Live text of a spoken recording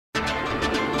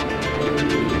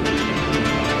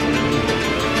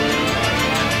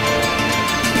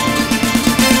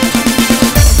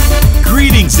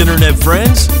Internet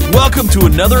friends. Welcome to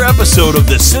another episode of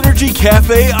the Synergy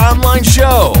Cafe online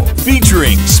show,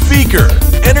 featuring speaker,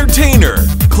 entertainer,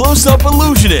 close-up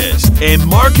illusionist, and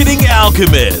marketing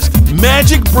alchemist,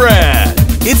 Magic Brad.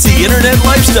 It's the Internet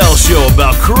lifestyle show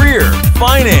about career,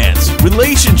 finance,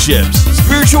 relationships,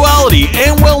 spirituality,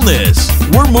 and wellness.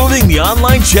 We're moving the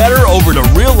online chatter over to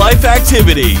real-life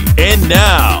activity. And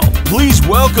now, please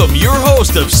welcome your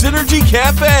host of Synergy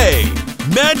Cafe,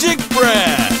 Magic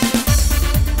Brad.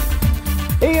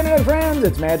 Hey Internet friends,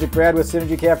 it's Magic Brad with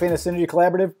Synergy Cafe and the Synergy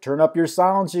Collaborative. Turn up your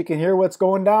sound so you can hear what's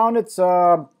going down. It's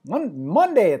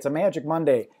Monday, it's a Magic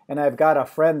Monday. And I've got a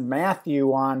friend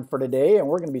Matthew on for today, and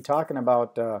we're going to be talking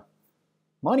about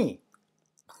money.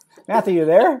 Matthew, you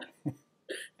there?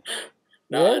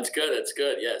 No, it's good, it's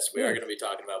good. Yes, we are going to be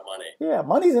talking about money. Yeah,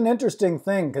 money's an interesting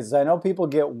thing because I know people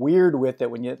get weird with it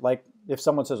when you, like, if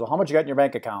someone says, well, how much you got in your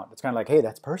bank account? It's kind of like, hey,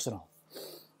 that's personal.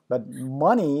 But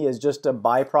money is just a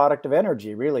byproduct of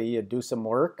energy, really. You do some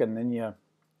work and then you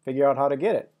figure out how to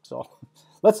get it. So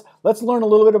let's learn a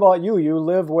little bit about you. You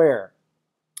live where?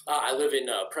 I live in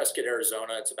Prescott,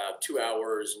 Arizona. It's about 2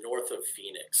 hours north of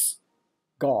Phoenix.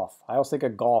 Golf. I always think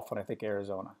of golf when I think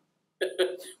Arizona.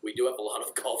 We do have a lot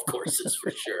of golf courses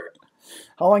for sure.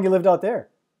 How long you lived out there?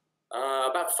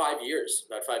 About 5 years.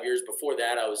 About 5 years. Before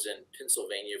that, I was in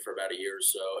Pennsylvania for about a year or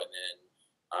so, and then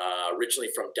originally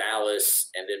from Dallas,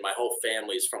 and then my whole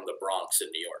family's from the Bronx in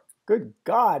New York. Good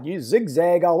God, you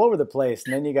zigzag all over the place,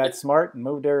 and then you got smart and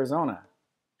moved to Arizona.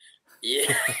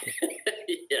 Yeah,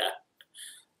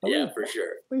 yeah, for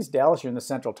sure. At least Dallas, you're in the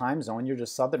central time zone. You're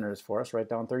just Southerners for us, right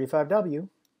down 35W.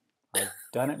 I've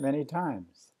done it many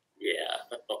times.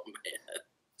 Yeah, oh man.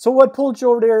 So what pulled you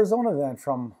over to Arizona then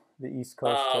from the East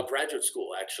Coast? Graduate school,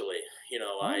 actually. You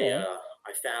know, okay.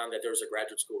 I found that there was a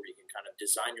graduate school where you can kind of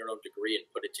design your own degree and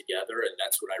put it together, and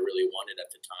that's what I really wanted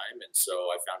at the time. And so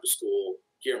I found a school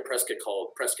here in Prescott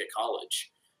called Prescott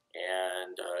College,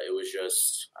 and it was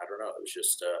just, I don't know, it was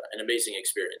just an amazing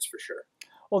experience for sure.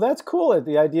 Well, that's cool.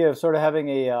 The idea of sort of having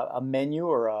a menu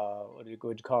or what do you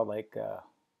call it,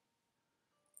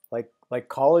 like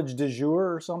college du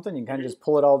jour or something. You can kind of just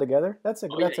pull it all together. That's a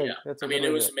I mean,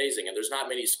 it was amazing, and there's not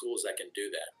many schools that can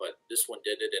do that, but this one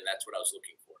did it, and that's what I was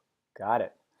looking for. Got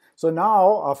it. So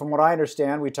now, from what I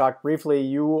understand, we talked briefly.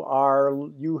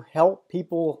 You help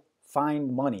people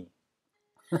find money.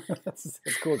 That's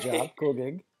a cool job, cool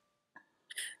gig.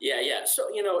 Yeah. So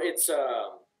you know, it's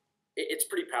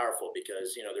pretty powerful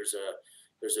because you know there's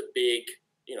a big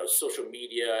social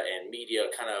media and media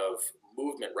kind of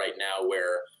movement right now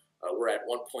where we're at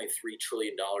 $1.3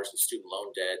 trillion in student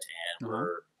loan debt, and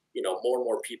we're more and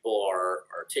more people are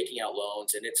taking out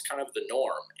loans, and it's kind of the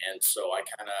norm. And so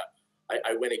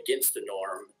I went against the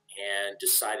norm and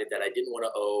decided that I didn't want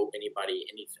to owe anybody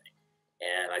anything.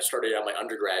 And I started out my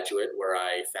undergraduate where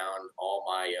I found all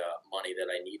my money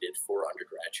that I needed for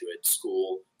undergraduate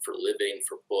school, for living,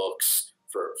 for books,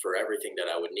 for everything that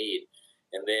I would need.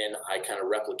 And then I kind of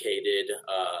replicated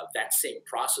that same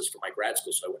process for my grad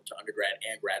school. So I went to undergrad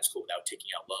and grad school without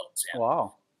taking out loans. And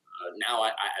wow. Now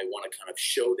I want to kind of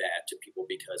show that to people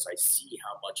because I see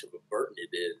how much of a burden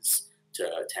it is to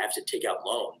have to take out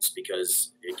loans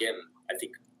because, again, I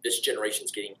think this generation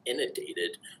is getting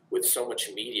inundated with so much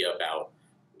media about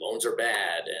loans are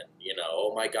bad and,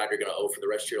 oh, my God, you're going to owe for the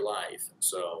rest of your life. And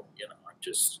so, I'm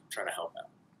just trying to help out.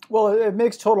 Well, it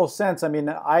makes total sense. I mean,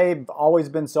 I've always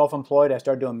been self-employed. I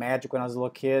started doing magic when I was a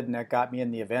little kid, and that got me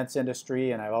in the events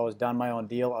industry, and I've always done my own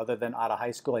deal. Other than out of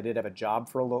high school, I did have a job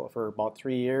for about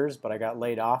 3 years, but I got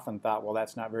laid off and thought, well,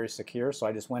 that's not very secure, so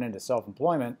I just went into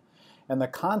self-employment. And the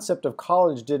concept of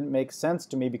college didn't make sense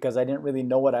to me because I didn't really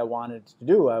know what I wanted to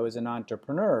do. I was an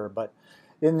entrepreneur. But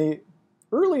in the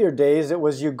earlier days, it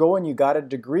was you go and you got a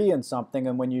degree in something,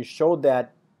 and when you showed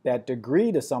that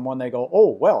degree to someone, they go,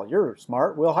 oh, well, you're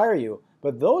smart, we'll hire you.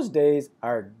 But those days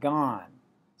are gone.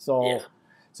 So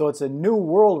it's a new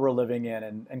world we're living in,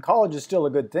 and college is still a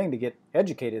good thing to get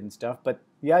educated and stuff, but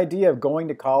the idea of going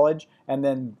to college and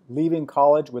then leaving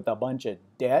college with a bunch of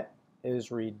debt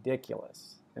is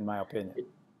ridiculous, in my opinion.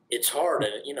 It's hard,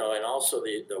 and also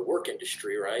the work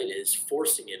industry, right, is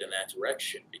forcing it in that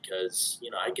direction because,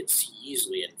 I could see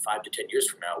easily in 5 to 10 years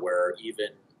from now where even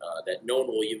that no one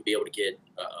will even be able to get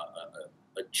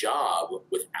a job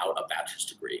without a bachelor's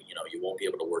degree. You won't be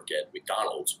able to work at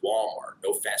McDonald's, Walmart,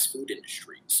 no fast food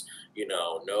industries.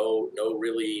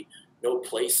 No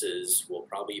places will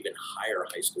probably even hire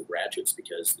high school graduates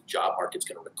because the job market's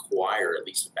going to require at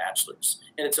least a bachelor's,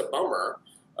 and it's a bummer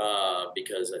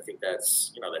because I think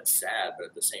that's sad, but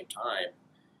at the same time,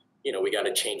 we got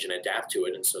to change and adapt to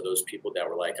it. And so those people that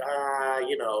were like,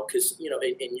 because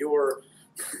in your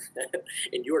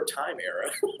in your time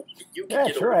era, you could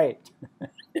That's get away, right.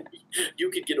 you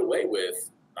could get away with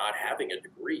not having a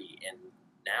degree, and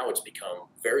now it's become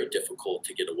very difficult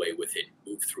to get away with it,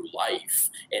 move through life,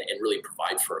 and really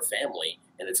provide for a family.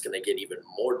 And it's going to get even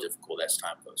more difficult as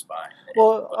time goes by.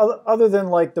 Well, other than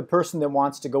like the person that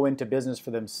wants to go into business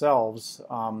for themselves,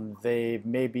 they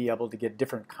may be able to get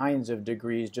different kinds of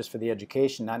degrees just for the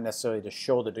education, not necessarily to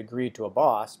show the degree to a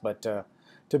boss, but to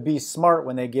be smart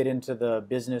when they get into the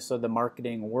business or the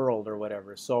marketing world or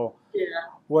whatever. So Yeah,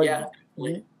 what yeah.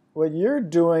 what you're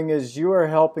doing is you are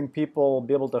helping people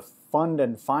be able to fund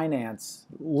and finance,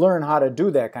 learn how to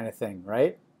do that kind of thing,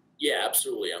 right? Yeah,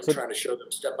 absolutely. I'm So, trying to show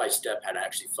them step by step how to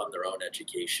actually fund their own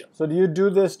education. so do you do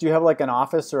this? Do you have like an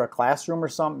office or a classroom or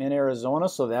something in Arizona,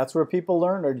 so that's where people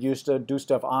learn, or do you used to do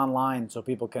stuff online so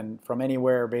people can from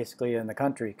anywhere basically in the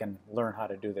country can learn how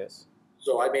to do this?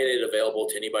 So I made it available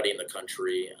to anybody in the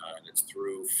country, and it's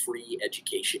through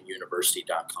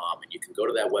freeeducationuniversity.com. And you can go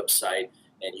to that website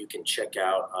and you can check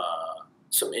out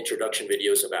some introduction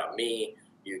videos about me.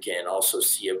 You can also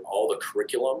see all the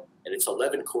curriculum, and it's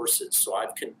 11 courses. So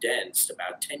I've condensed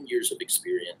about 10 years of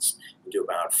experience into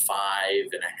about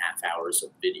 5.5 hours of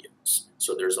videos.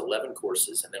 So there's 11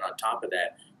 courses. And then on top of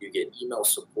that, you get email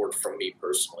support from me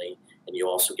personally. And you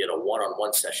also get a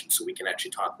one-on-one session, so we can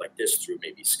actually talk like this through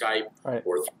maybe Skype Right.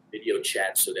 or through video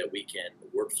chat, so that we can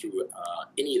work through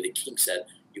any of the kinks that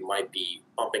you might be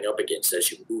bumping up against as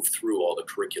you move through all the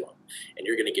curriculum. And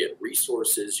you're going to get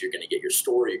resources, you're going to get your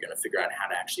story, you're going to figure out how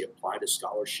to actually apply to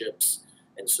scholarships.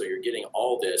 And so you're getting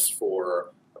all this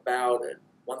for about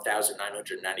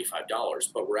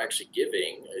 $1,995, but we're actually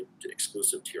giving,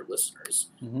 exclusive to your listeners,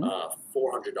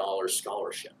 $400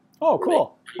 scholarship. Oh,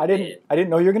 cool! I didn't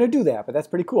know you were going to do that, but that's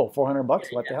pretty cool. $400. What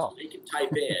the hell? So they can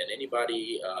type in,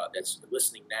 anybody that's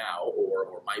listening now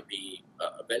or might be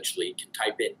eventually can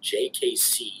type in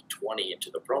JKC20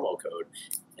 into the promo code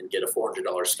and get a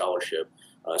 $400 scholarship.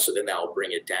 So then that will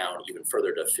bring it down even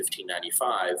further to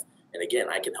 $1,595. And again,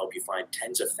 I can help you find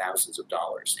tens of thousands of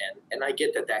dollars. And I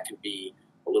get that can be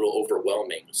a little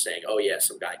overwhelming, saying, oh yeah,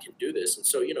 some guy can do this. And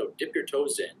so, dip your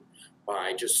toes in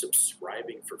by just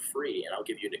subscribing for free, and I'll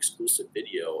give you an exclusive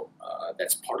video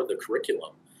that's part of the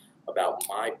curriculum about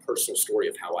my personal story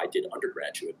of how I did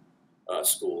undergraduate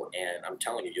school. And I'm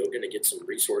telling you, you're going to get some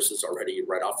resources already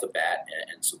right off the bat,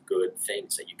 and some good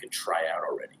things that you can try out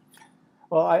already.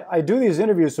 Well, I do these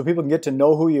interviews so people can get to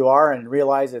know who you are and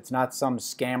realize it's not some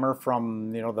scammer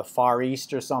from the Far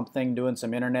East or something doing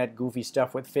some internet goofy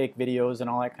stuff with fake videos and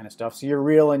all that kind of stuff. So you're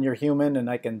real and you're human, and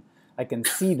I can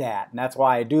see that, and that's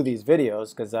why I do these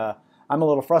videos, because I'm a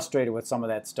little frustrated with some of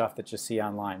that stuff that you see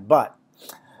online. But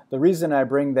the reason I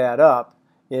bring that up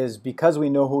is because we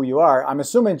know who you are. I'm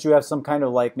assuming that you have some kind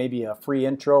of like maybe a free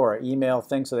intro or email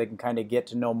thing so they can kind of get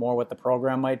to know more what the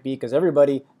program might be, because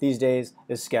everybody these days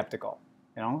is skeptical,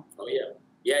 Oh, yeah.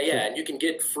 Yeah, and you can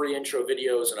get free intro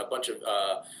videos and a bunch of,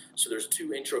 so there's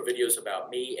 2 intro videos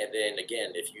about me, and then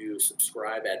again, if you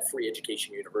subscribe at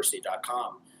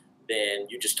freeeducationuniversity.com, then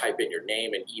you just type in your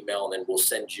name and email, and then we'll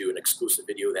send you an exclusive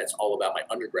video that's all about my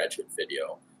undergraduate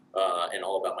video and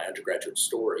all about my undergraduate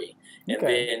story. And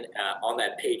then on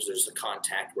that page, there's a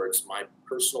contact where it's my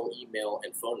personal email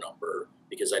and phone number,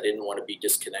 because I didn't want to be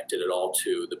disconnected at all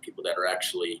to the people that are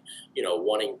actually,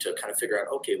 wanting to kind of figure out,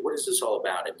 okay, what is this all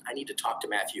about? And I need to talk to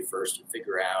Matthew first and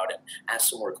figure out and ask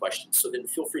some more questions. So then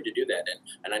feel free to do that.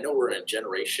 And I know we're in a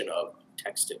generation of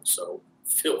texting, so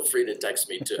feel free to text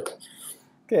me too.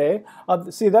 Okay.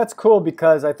 See, that's cool,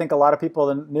 because I think a lot of people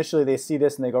initially they see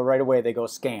this and they go right away, they go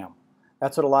scam.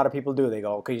 That's what a lot of people do. They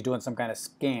go, okay, he's doing some kind of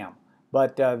scam.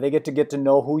 But they get to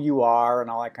know who you are and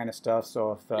all that kind of stuff.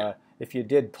 So if you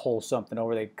did pull something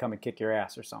over, they'd come and kick your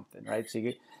ass or something, right? So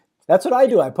that's what I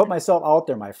do. I put myself out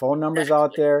there. My phone number's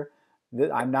out there.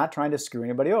 I'm not trying to screw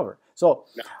anybody over. So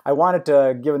I wanted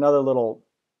to give another little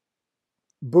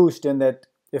boost in that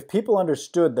if people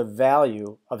understood the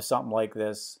value of something like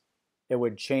this, it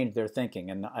would change their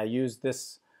thinking. And I used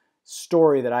this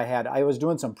story that I had. I was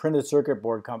doing some printed circuit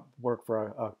board work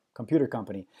for a computer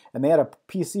company, and they had a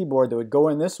PC board that would go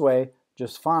in this way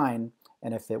just fine,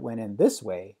 and if it went in this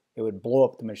way, it would blow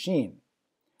up the machine.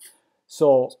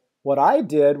 So what I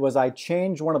did was I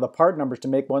changed one of the part numbers to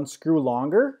make one screw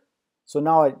longer, so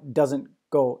now it doesn't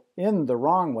go in the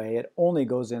wrong way, it only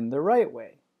goes in the right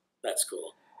way. That's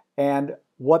cool. And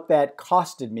what that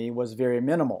costed me was very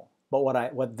minimal, but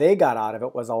what they got out of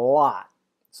it was a lot.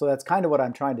 So that's kind of what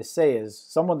I'm trying to say is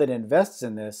someone that invests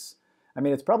in this, I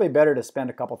mean, it's probably better to spend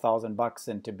a couple $1,000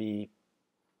 than to be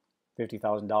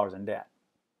 $50,000 in debt.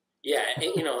 Yeah,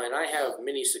 and I have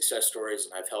many success stories,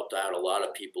 and I've helped out a lot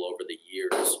of people over the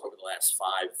years. Over the last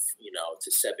 5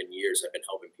 to 7 years, I've been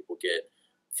helping people get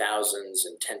thousands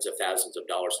and tens of thousands of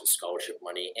dollars in scholarship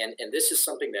money. And this is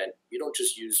something that you don't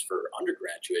just use for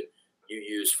undergraduate. You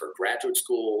use for graduate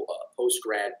school, post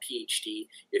grad, PhD.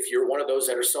 If you're one of those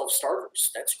that are self starters,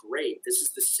 that's great. This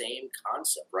is the same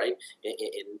concept, right?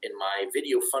 In my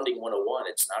video funding 101,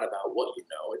 it's not about what you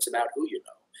know, it's about who you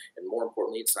know. And more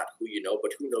importantly, it's not who you know,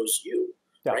 but who knows you,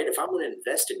 Yeah. right? If I'm going to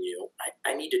invest in you,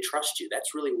 I need to trust you.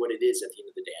 That's really what it is at the end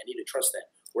of the day. I need to trust that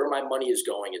where my money is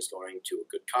going to a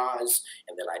good cause,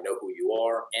 and that I know who you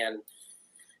are. And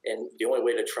the only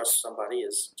way to trust somebody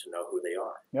is to know who they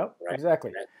are. Yep, right?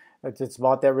 exactly. That, It's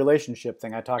about that relationship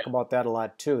thing. I talk yeah. about that a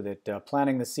lot too. That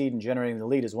planting the seed and generating the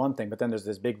lead is one thing, but then there's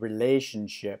this big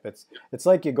relationship. It's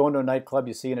like you go into a nightclub,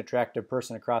 you see an attractive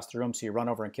person across the room, so you run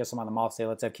over and kiss them on the mouth, say,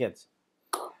 "Let's have kids."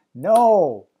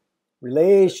 No,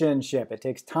 relationship. It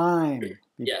takes time. Be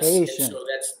Yes, patient. and so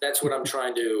that's what I'm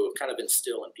trying to kind of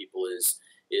instill in people is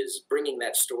bringing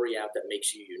that story out that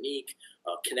makes you unique,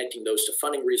 connecting those to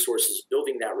funding resources,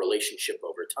 building that relationship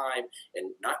over time,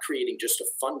 and not creating just a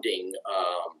funding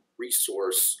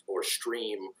resource or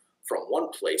stream from one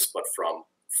place, but from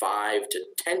 5 to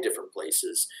 10 different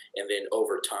places, and then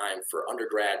over time for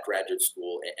undergrad, graduate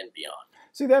school, and beyond.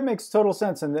 See, that makes total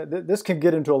sense. And this can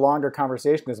get into a longer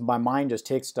conversation because my mind just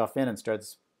takes stuff in and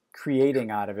starts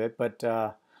creating out of it. But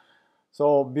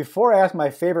so before I ask my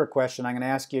favorite question, I'm going to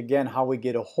ask you again how we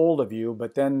get a hold of you.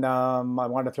 But then I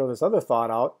want to throw this other thought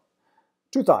out.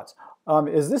 Two thoughts.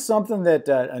 Is this something that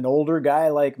an older guy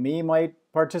like me might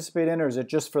participate in, or is it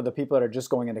just for the people that are just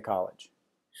going into college?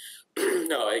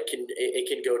 No, it can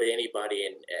go to anybody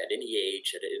at any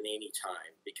age at any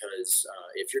time, because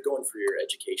if you're going for your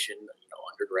education,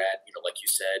 undergrad, like you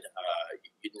said,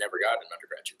 you'd never got an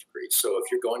undergraduate degree. So if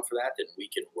you're going for that, then we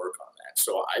can work on that.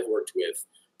 So I've worked with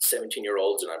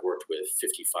 17-year-olds, and I've worked with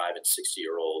 55 and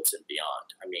 60-year-olds and beyond.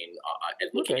 I mean, and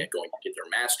looking Okay. at going to get their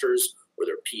master's or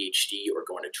their PhD or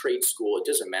going to trade school, it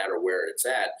doesn't matter where it's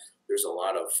at. There's a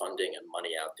lot of funding and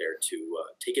money out there to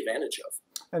take advantage of.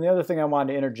 And the other thing I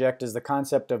wanted to interject is the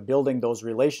concept of building those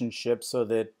relationships so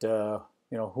that,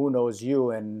 who knows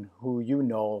you and who you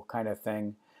know kind of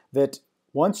thing. That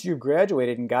once you've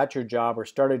graduated and got your job or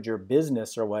started your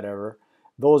business or whatever,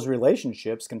 those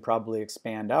relationships can probably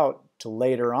expand out to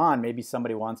later on. Maybe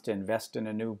somebody wants to invest in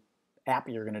a new app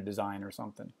you're going to design or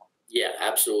something. Yeah,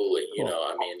 absolutely. Cool.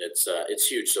 I mean, it's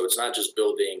huge. So it's not just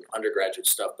building undergraduate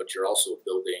stuff, but you're also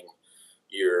building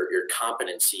your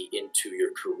competency into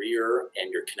your career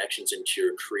and your connections into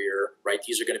your career, right?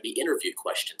 These are going to be interview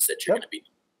questions that you're Yep. going to be,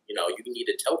 you need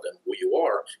to tell them who you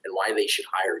are and why they should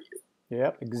hire you.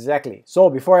 Yep, exactly. So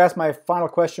before I ask my final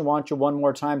question, why don't you one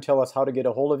more time tell us how to get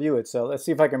a hold of you? It's let's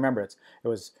see if I can remember it. It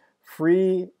was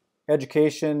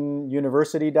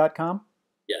freeeducationuniversity.com.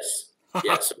 Yes.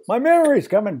 Yes. My memory's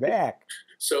coming back.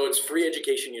 So it's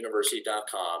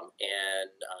freeeducationuniversity.com. And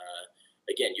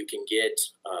again, you can get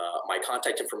my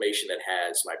contact information that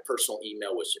has my personal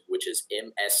email, which is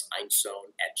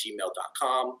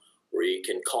mseinsohn@gmail.com, or you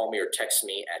can call me or text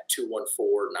me at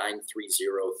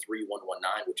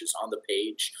 214-930-3119, which is on the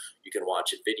page. You can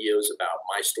watch videos about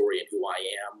my story and who I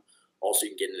am. Also,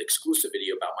 you can get an exclusive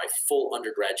video about my full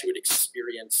undergraduate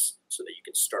experience so that you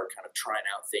can start kind of trying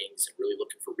out things and really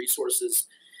looking for resources.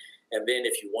 And then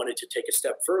if you wanted to take a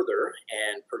step further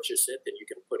and purchase it, then you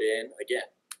can put in, again,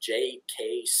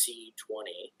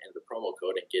 JKC20 and the promo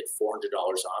code and get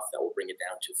 $400 off. That will bring it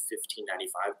down to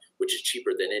 $15.95, which is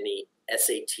cheaper than any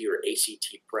SAT or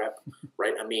ACT prep,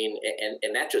 right? I mean,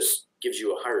 and that just gives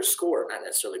you a higher score, not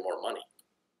necessarily more money.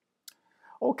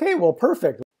 Okay, well,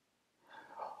 perfect.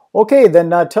 Okay, then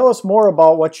tell us more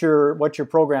about what's your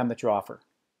program that you offer.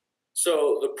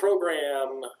 So the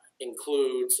program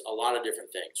includes a lot of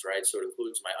different things, right? So it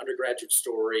includes my undergraduate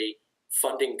story,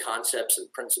 funding concepts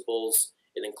and principles.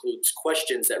 It includes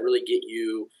questions that really get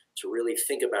you to really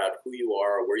think about who you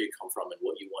are, where you come from, and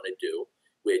what you want to do,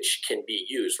 which can be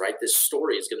used, right? This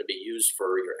story is going to be used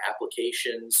for your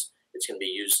applications. It's going to be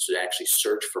used to actually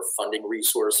search for funding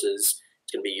resources.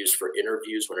 It's going to be used for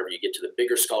interviews whenever you get to the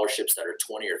bigger scholarships that are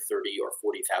 $20,000 or $30,000 or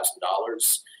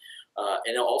 $40,000.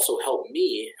 And it'll also help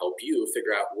you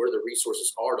figure out where the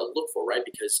resources are to look for, right?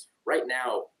 Because right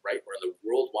now, right, we're in the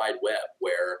World Wide Web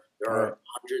where there are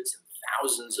hundreds and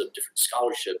thousands of different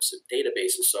scholarships and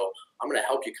databases. So I'm going to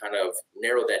help you kind of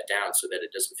narrow that down so that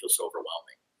it doesn't feel so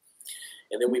overwhelming.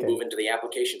 And then we move into the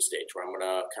application stage where I'm going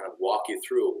to kind of walk you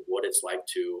through what it's like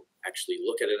to actually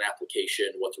look at an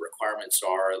application, what the requirements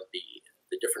are, the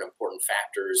different important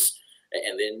factors,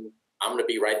 and then I'm going to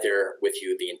be right there with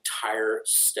you the entire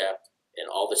step and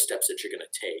all the steps that you're going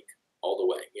to take all the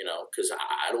way, because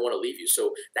I don't want to leave you.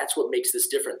 So that's what makes this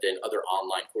different than other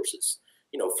online courses.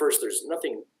 First, there's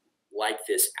nothing like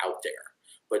this out there.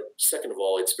 But second of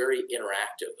all, it's very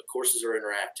interactive. The courses are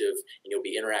interactive, and you'll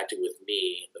be interacting with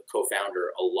me, the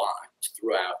co-founder, a lot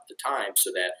throughout the time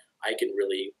so that I can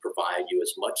really provide you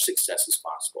as much success as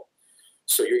possible.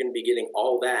 So you're going to be getting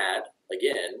all that,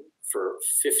 again, for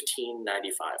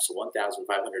 $1,595, so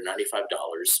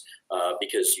 $1,595,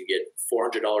 because you get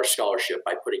 $400 scholarship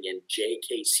by putting in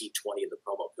JKC20 in the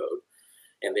promo code.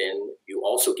 And then you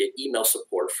also get email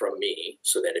support from me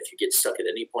so that if you get stuck at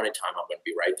any point in time, I'm going to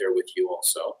be right there with you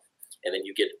also. And then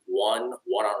you get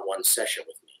one-on-one session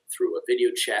with me through a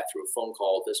video chat, through a phone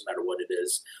call, doesn't matter what it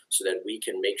is, so that we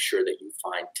can make sure that you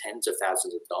find tens of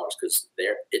thousands of dollars, because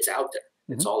it's out there.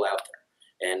 Mm-hmm. It's all out there.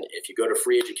 And if you go to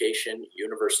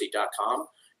freeeducationuniversity.com,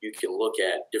 you can look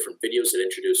at different videos that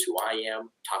introduce who I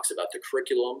am, talks about the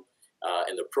curriculum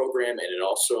and the program, and it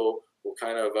also will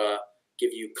kind of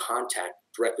give you contact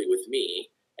directly with me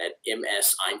at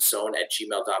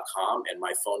mseinsohn@gmail.com, and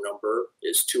my phone number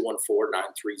is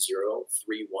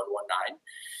 214-930-3119.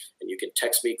 And you can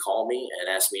text me, call me, and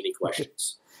ask me any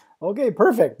questions. Okay,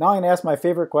 perfect. Now I'm going to ask my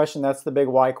favorite question. That's the big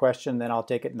why question. Then I'll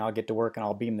take it and I'll get to work and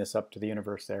I'll beam this up to the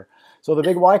universe there. So the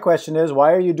big why question is,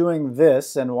 why are you doing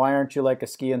this? And why aren't you like a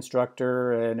ski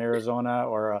instructor in Arizona,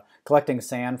 or collecting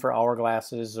sand for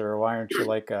hourglasses? Or why aren't you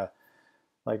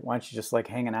why aren't you just like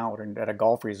hanging out at a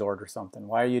golf resort or something?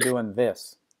 Why are you doing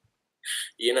this?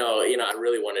 I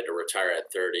really wanted to retire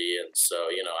at 30. And so,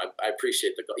 I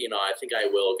appreciate I think I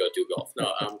will go do golf.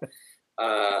 No,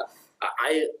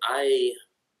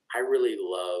 I really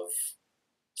love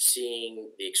seeing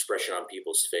the expression on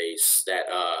people's face, that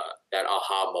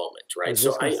aha moment, right?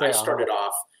 So I started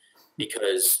off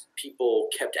because people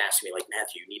kept asking me, like,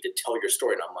 Matthew, you need to tell your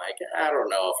story. And I'm like, I don't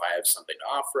know if I have something to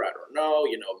offer. I don't know,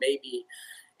 maybe.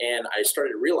 And I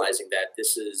started realizing that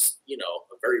this is,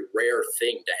 a very rare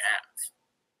thing to have.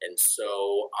 And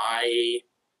so I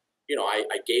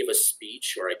gave a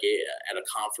speech, or I gave at a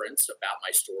conference about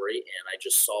my story, and I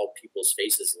just saw people's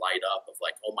faces light up of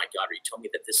like, oh my God, are you telling me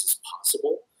that this is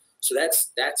possible? So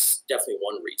that's definitely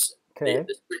one reason. Okay.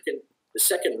 The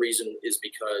second reason is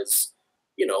because,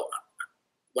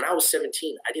 when I was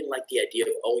 17, I didn't like the idea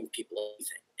of owing people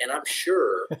anything. And I'm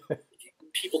sure if you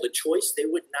give people the choice, they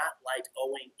would not like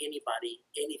owing anybody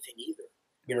anything either.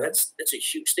 That's a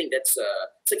huge thing. It's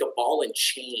like a ball and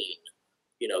chain,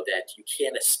 that you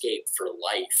can't escape for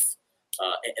life.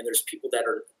 And there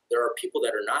are people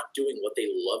that are not doing what they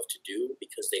love to do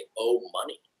because they owe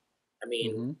money. I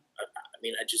mean, I'm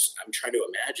trying to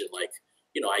imagine, like,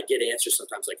 I get answers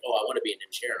sometimes like, oh, I want to be an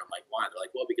engineer. And I'm like, why? They're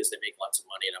like, well, because they make lots of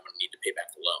money and I'm going to need to pay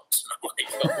back the loans. And I'm like,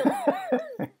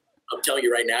 oh. I'm telling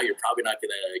you right now, you're probably not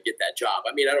going to get that job.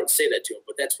 I mean, I don't say that to them,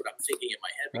 but that's what I'm thinking in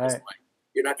my head, because I'm like,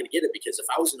 you're not going to get it, because if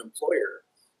I was an employer,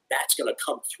 that's going to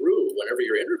come through whenever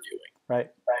you're interviewing. Right.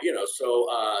 So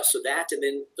that, and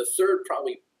then the third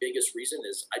probably biggest reason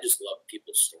is I just love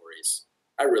people's stories.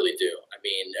 I really do. I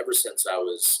mean, ever since I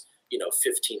was,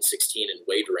 15, 16 and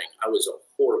waitering, I was a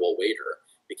horrible waiter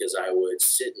because I would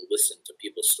sit and listen to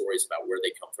people's stories about where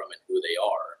they come from and who they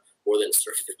are, more than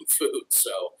serve them food.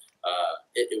 So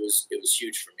it was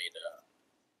huge for me to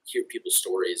hear people's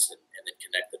stories and then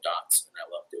connect the dots, and I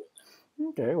love doing that.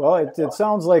 Okay, well, it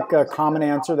sounds like a common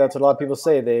answer. That's what a lot of people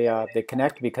say. They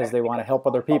connect because they want to help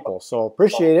other people. So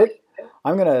appreciate it.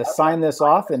 I'm going to sign this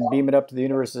off and beam it up to the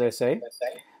universe, as I say.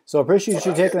 So appreciate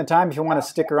you taking the time. If you want to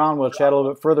stick around, we'll chat a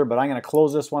little bit further. But I'm going to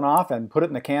close this one off and put it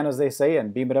in the can, as they say,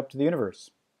 and beam it up to the universe.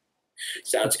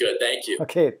 Sounds good. Thank you.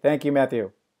 Okay, thank you,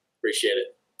 Matthew. Appreciate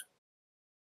it.